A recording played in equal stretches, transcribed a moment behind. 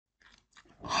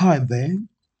Hi there,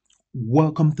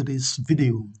 welcome to this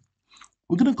video.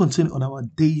 We're going to continue on our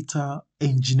data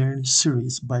engineering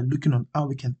series by looking on how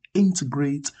we can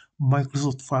integrate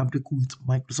Microsoft Fabric with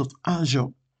Microsoft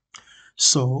Azure.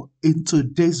 So in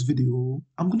today's video,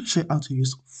 I'm going to show you how to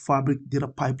use Fabric data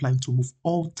pipeline to move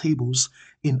all tables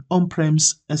in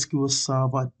on-premise SQL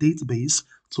Server database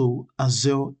to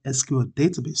Azure SQL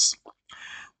database.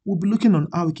 We'll be looking on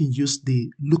how we can use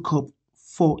the lookup,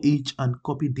 for each, and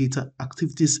copy data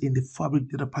activities in the Fabric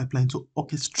data pipeline to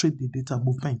orchestrate the data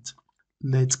movement.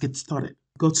 Let's get started.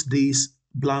 Got this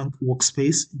blank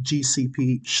workspace,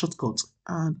 GCP shortcut,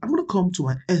 and I'm going to come to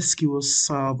my SQL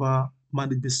Server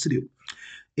Management Studio.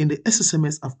 In the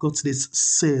SSMS, I've got this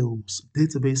sales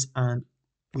database and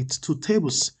with two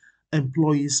tables,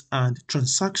 employees and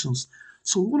transactions.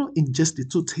 So we want to ingest the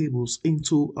two tables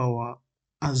into our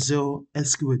Azure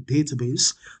SQL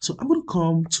database. So I'm going to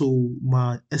come to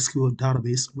my SQL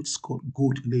database, which is called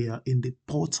Good Layer in the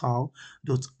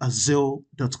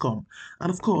portal.azure.com.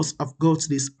 And of course, I've got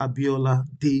this Abiola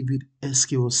David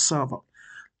SQL server.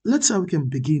 Let's see how we can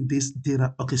begin this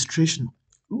data orchestration.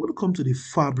 I'm going to come to the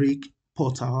Fabric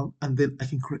portal and then I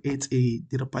can create a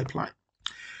data pipeline.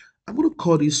 I'm going to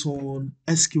call this one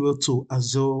SQL to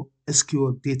Azure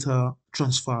SQL Data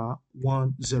Transfer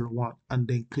 101 and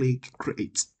then click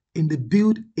Create. In the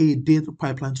Build a Data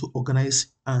Pipeline to organize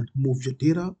and move your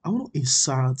data, I want to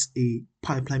insert a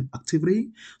pipeline activity.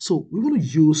 So we want to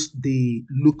use the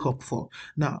lookup for.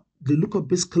 Now, the lookup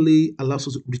basically allows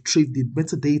us to retrieve the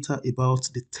metadata about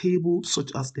the table,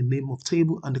 such as the name of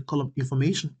table and the column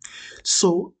information.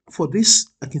 So for this,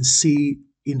 I can see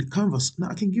in the canvas. Now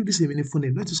I can give this a meaningful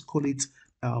name. Let's just call it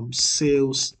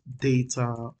sales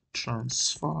data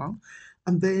transfer.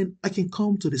 And then I can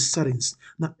come to the settings.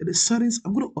 Now in the settings,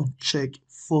 I'm going to uncheck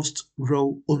first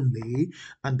row only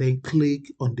and then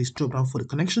click on this drop down for the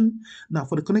connection. Now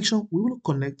for the connection, we want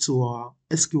to connect to our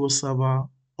SQL Server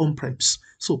on-premise.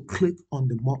 So click on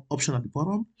the more option at the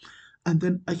bottom and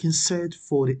then I can search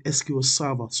for the SQL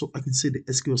Server. So I can see the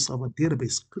SQL Server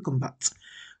database. Click on that.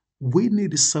 We need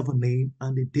the server name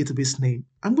and the database name.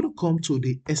 I'm going to come to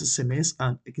the SSMS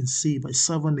and I can see my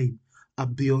server name,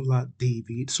 Abiola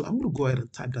David. So I'm going to go ahead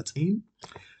and type that in.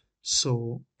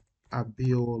 So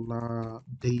Abiola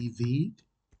David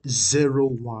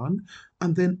 01,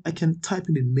 and then I can type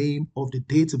in the name of the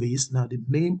database. Now the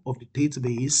name of the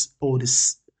database or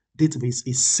this database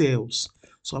is sales.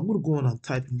 So I'm going to go on and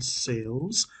type in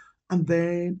sales. And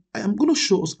then I am going to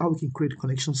show us how we can create a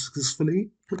connection successfully.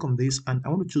 Click on this and I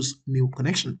want to choose new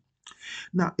connection.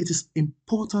 Now, it is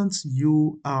important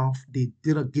you have the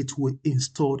data gateway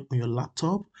installed on your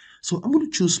laptop. So I'm going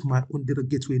to choose my own data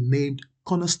gateway named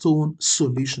Cornerstone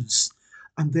Solutions.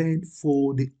 And then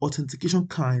for the authentication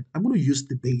kind, I'm going to use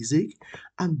the basic.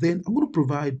 And then I'm going to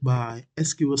provide my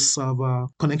SQL Server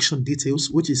connection details,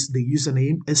 which is the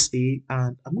username, SA,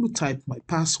 and I'm going to type my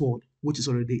password, which is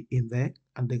already in there,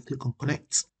 and then click on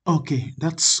connect. Okay,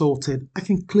 that's sorted. I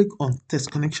can click on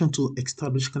test connection to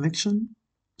establish connection.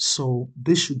 So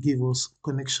this should give us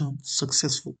connection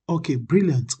successful. Okay,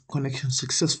 brilliant. Connection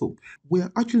successful. We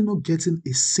are actually not getting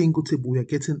a single table. We are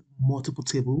getting multiple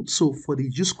tables. So for the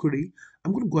use query,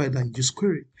 I'm going to go ahead and use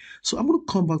query. So I'm going to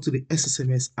come back to the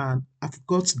SSMS and I've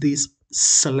got this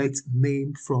select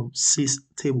name from sys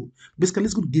table. Basically,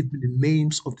 it's going to give me the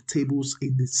names of the tables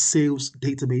in the sales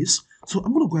database. So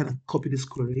I'm going to go ahead and copy this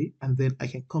query and then I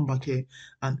can come back here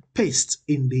and paste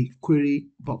in the query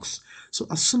box. So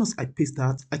as soon as I paste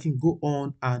that, I can go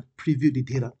on and preview the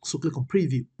data. So click on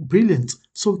preview. Brilliant.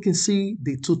 So we can see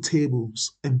the two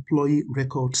tables, employee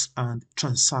records and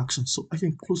transactions. So I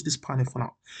can close this panel for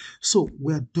now. So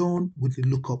we're done with the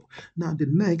lookup. Now the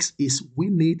next is we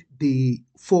need the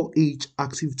for each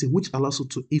activity, which allows us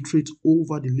to iterate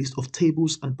over the list of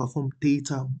tables and perform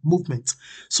data movement.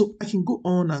 So I can go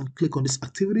on and click on these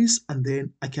activities and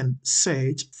then I can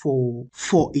search for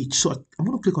each. So I'm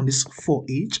going to click on this for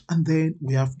each and then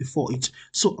we have the for each.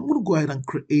 So I'm going to go ahead and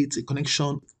create a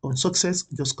connection on success.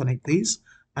 Just connect this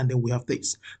and then we have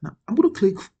this. Now I'm going to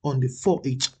click on the for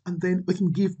each and then we can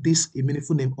give this a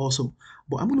meaningful name also.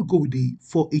 But I'm going to go with the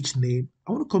for each name.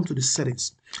 I want to come to the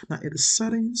settings. Now in the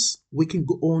settings, we can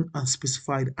go on and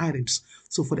specify the items.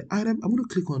 So for the item, I'm going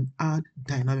to click on add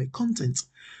dynamic content.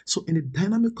 So in the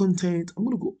dynamic content, I'm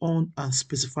going to go on and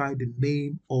specify the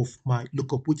name of my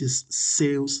lookup, which is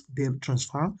sales data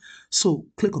transfer. So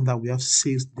click on that. We have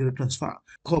sales data transfer,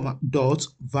 comma, dot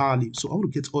value. So I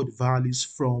want to get all the values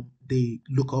from the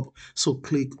lookup. So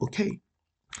click OK.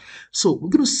 So we're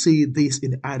going to see this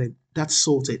in the item that's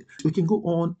sorted. We can go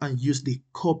on and use the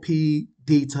copy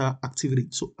data activity.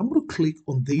 So I'm going to click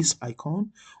on this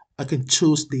icon I can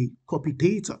choose the copy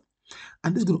data,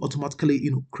 and this is going to automatically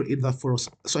create that for us.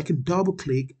 So I can double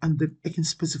click and then I can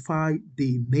specify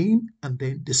the name and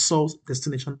then the source,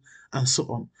 destination, and so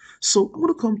on. So I'm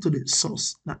going to come to the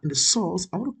source. Now in the source,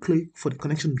 I want to click for the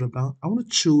connection drop down. I want to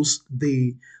choose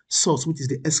the source, which is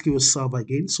the SQL server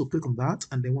again. So click on that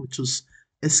and then I want to choose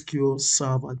SQL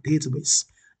server database.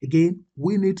 Again,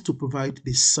 we need to provide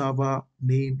the server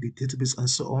name, the database, and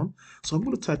so on. So I'm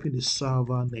going to type in the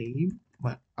server name,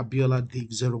 my Abiola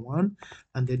Dave01,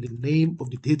 and then the name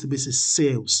of the database is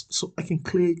sales. So I can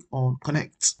click on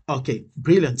connect. Okay,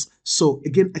 brilliant. So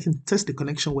again, I can test the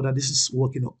connection whether this is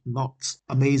working or not.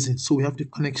 Amazing. So we have the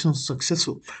connection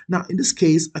successful. Now in this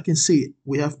case, I can see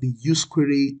we have the use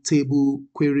query, table,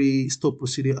 query, store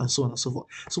procedure, and so on and so forth.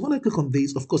 So when I click on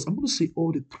this, of course, I'm going to see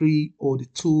all the three or the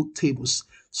two tables.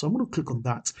 So I'm going to click on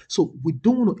that. So we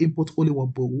don't want to import only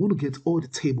one, but we want to get all the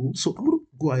tables. So I'm going to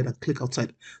go ahead and click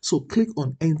outside. So click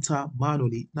on enter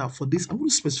manually. Now for this, I'm going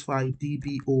to specify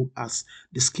DBO as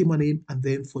the schema name, and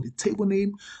then for the table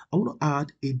name, I want to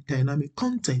add a dynamic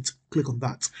content. Click on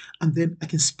that, and then I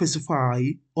can specify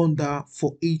under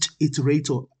for each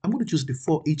iterator. I'm going to choose the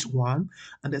for each one,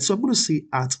 and then so I'm going to say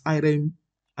at item,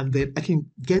 and then I can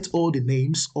get all the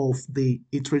names of the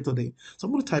iterator there. So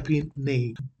I'm going to type in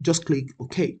name, just click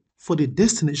OK. For the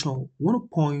destination, I want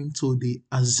to point to the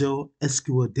Azure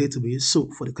SQL database. So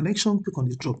for the connection, click on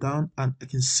the drop down and I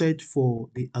can search for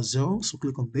the Azure. So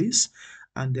click on this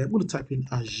and then I'm going to type in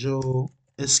Azure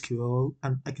SQL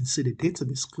and I can see the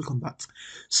database. Click on that.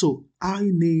 So I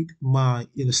need my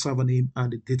server name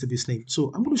and the database name.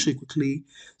 So I'm going to show you quickly.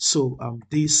 So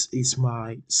this is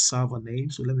my server name.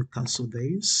 So let me cancel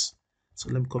this. So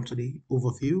let me come to the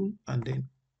overview and then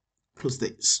close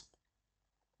this.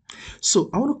 So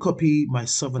I want to copy my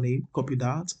server name, copy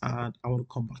that, and I want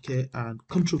to come back here and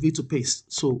Control V to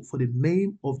paste. So for the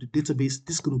name of the database,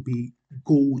 this is going to be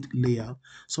gold layer.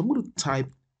 So I'm going to type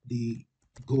the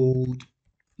gold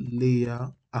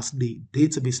layer as the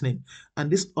database name,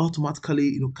 and this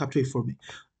automatically capture it for me.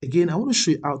 Again, I want to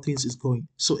show you how things is going.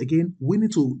 So again, we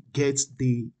need to get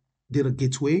the data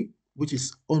gateway, which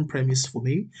is on premise for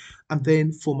me, and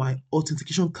then for my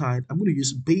authentication kind, I'm going to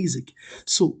use basic.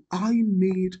 So I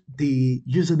need the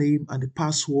username and the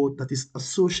password that is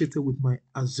associated with my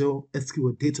Azure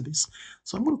SQL database.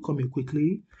 So I'm going to come here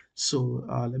quickly. So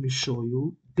let me show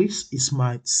you. This is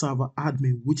my server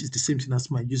admin, which is the same thing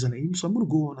as my username. So I'm going to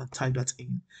go on and type that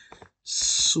in.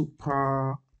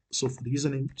 Super. So for the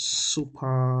username,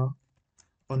 super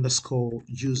underscore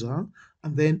user,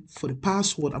 and then for the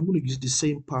password I'm going to use the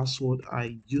same password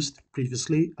I used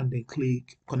previously and then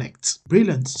click connect.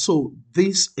 Brilliant. So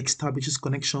this establishes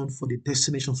connection for the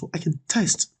destination, so I can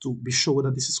test to be sure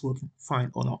whether this is working fine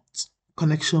or not.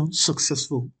 Connection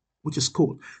successful, which is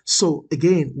cool. So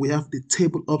again, we have the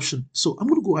table option. So I'm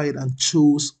going to go ahead and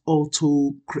choose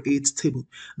auto create table.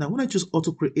 Now, when I choose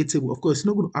auto create table, of course, it's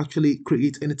not going to actually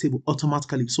create any table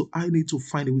automatically. So I need to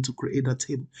find a way to create that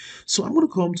table. So I'm going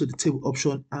to come to the table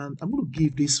option and I'm going to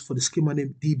give this for the schema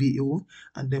name DBO.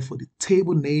 And then for the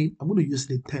table name, I'm going to use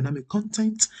the dynamic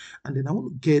content. And then I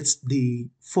want to get the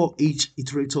for each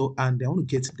iterator and I want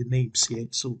to get the names here.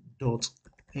 So dot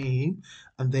name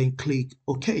and then click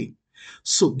OK.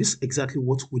 So this is exactly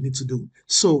what we need to do.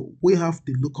 So we have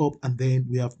the lookup and then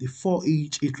we have the for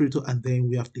each iterator and then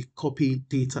we have the copy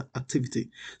data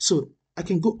activity. So I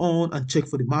can go on and check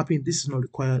for the mapping. This is not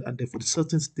required, and then for the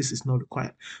settings, this is not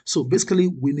required. So basically,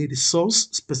 we need the source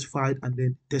specified and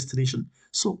then destination.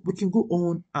 So we can go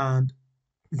on and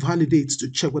validate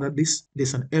to check whether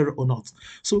there's an error or not.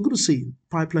 So we're going to say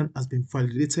pipeline has been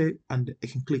validated and I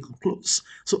can click on close.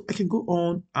 So I can go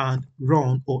on and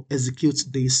run or execute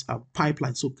this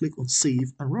pipeline. So click on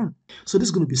save and run. So this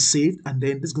is going to be saved and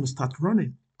then this is going to start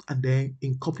running. And then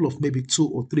in a couple of maybe 2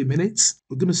 or 3 minutes,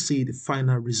 we're going to see the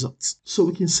final results. So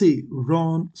we can say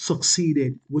run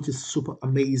succeeded, which is super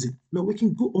amazing. Now we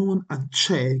can go on and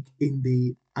check in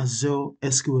the Azure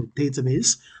SQL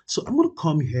database. So I'm going to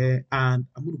come here and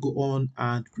I'm going to go on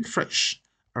and refresh.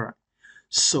 All right.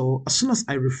 So as soon as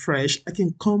I refresh, I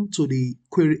can come to the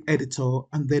query editor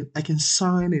and then I can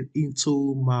sign it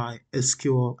into my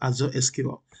SQL, Azure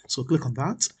SQL. So click on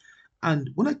that. And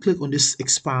when I click on this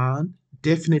expand,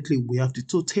 definitely we have the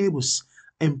two tables,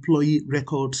 employee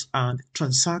records and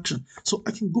transaction. So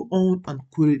I can go on and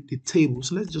query the table.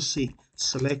 So let's just say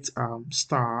select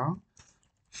star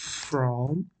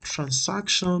from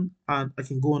transaction and I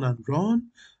can go on and run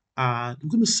and I'm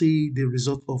going to see the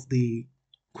result of the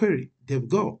query. There we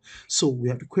go. So we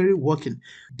have the query working.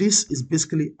 This is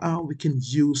basically how we can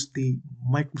use the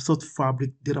Microsoft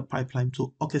Fabric data pipeline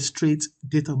to orchestrate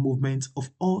data movement of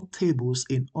all tables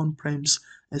in on-premise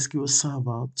SQL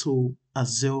Server to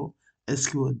Azure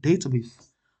SQL database.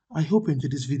 I hope you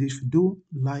enjoyed this video. If you do,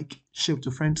 like, share with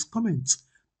your friends, comment.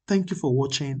 Thank you for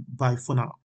watching. Bye for now.